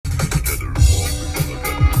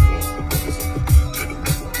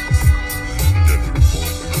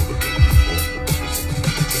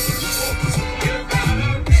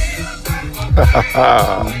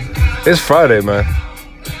It's Friday, man.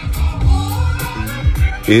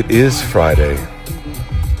 It is Friday.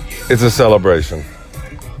 It's a celebration.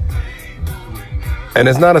 And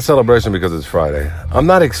it's not a celebration because it's Friday. I'm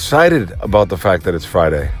not excited about the fact that it's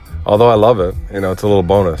Friday, although I love it. It's a little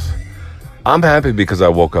bonus. I'm happy because I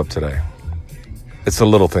woke up today. It's the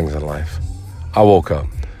little things in life. I woke up.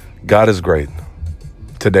 God is great.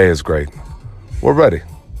 Today is great. We're ready.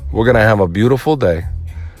 We're going to have a beautiful day.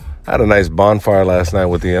 I had a nice bonfire last night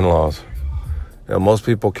with the in-laws. Most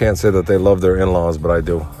people can't say that they love their in-laws, but I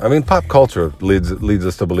do. I mean, pop culture leads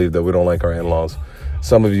us to believe that we don't like our in-laws.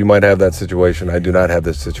 Some of you might have that situation. I do not have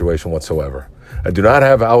this situation whatsoever. I do not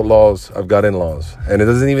have outlaws. I've got in-laws. And it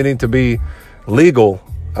doesn't even need to be legal.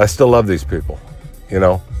 I still love these people,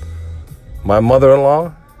 My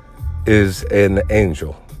mother-in-law is an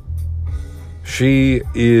angel. She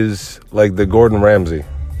is like the Gordon Ramsay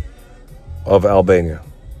of Albania.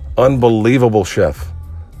 Unbelievable chef.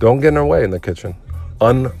 Don't get in her way in the kitchen.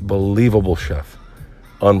 Unbelievable chef.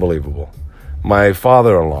 Unbelievable. My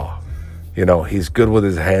father-in-law, he's good with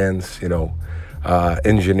his hands,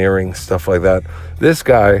 engineering, stuff like that. This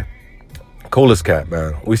guy, coolest cat,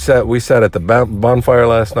 man. We sat at the bonfire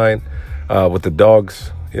last night with the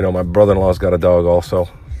dogs. My brother-in-law's got a dog also.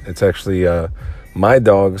 It's actually my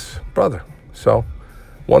dog's brother. So,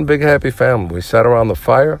 one big happy family. We sat around the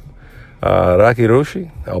fire, Raki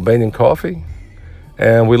Rushi, Albanian coffee,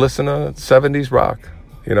 and we listened to 70s rock,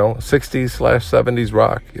 60s/70s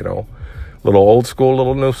rock, little old school,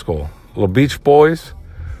 little new school, little Beach Boys,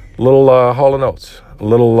 little Hall & Oates,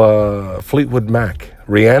 little Fleetwood Mac,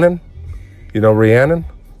 Rhiannon, Rhiannon,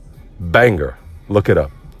 banger, look it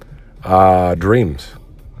up, Dreams,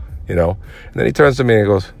 and then he turns to me and he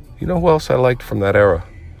goes, who else I liked from that era?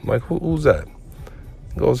 I'm like, who's that?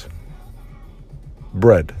 He goes,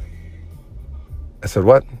 Bread. I said,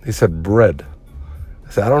 what? He said, Bread. I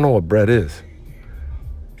said, I don't know what Bread is.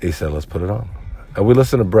 He said, let's put it on. And we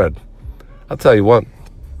listened to Bread. I'll tell you what,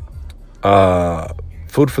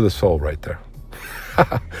 food for the soul right there.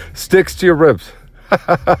 Sticks to your ribs.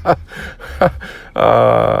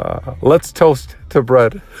 Let's toast to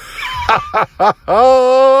Bread.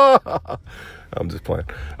 I'm just playing.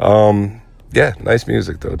 Yeah, nice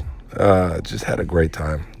music, dude. Just had a great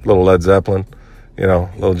time. Little Led Zeppelin,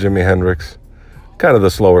 little Jimi Hendrix. Kind of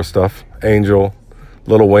the slower stuff. Angel,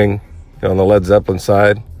 Little Wing, on the Led Zeppelin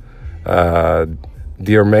side.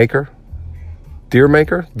 Deer Maker,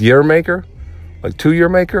 like 2 Year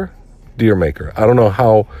Maker, Deer Maker. I don't know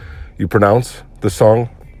how you pronounce the song,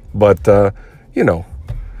 but oh,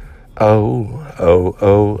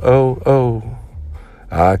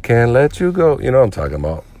 I can't let you go. You know what I'm talking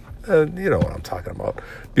about. You know what I'm talking about.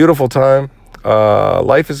 Beautiful time.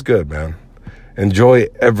 Life is good, man. Enjoy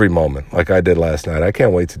every moment like I did last night. I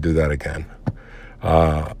can't wait to do that again.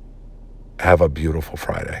 Have a beautiful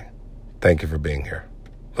Friday. Thank you for being here.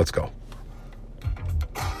 Let's go.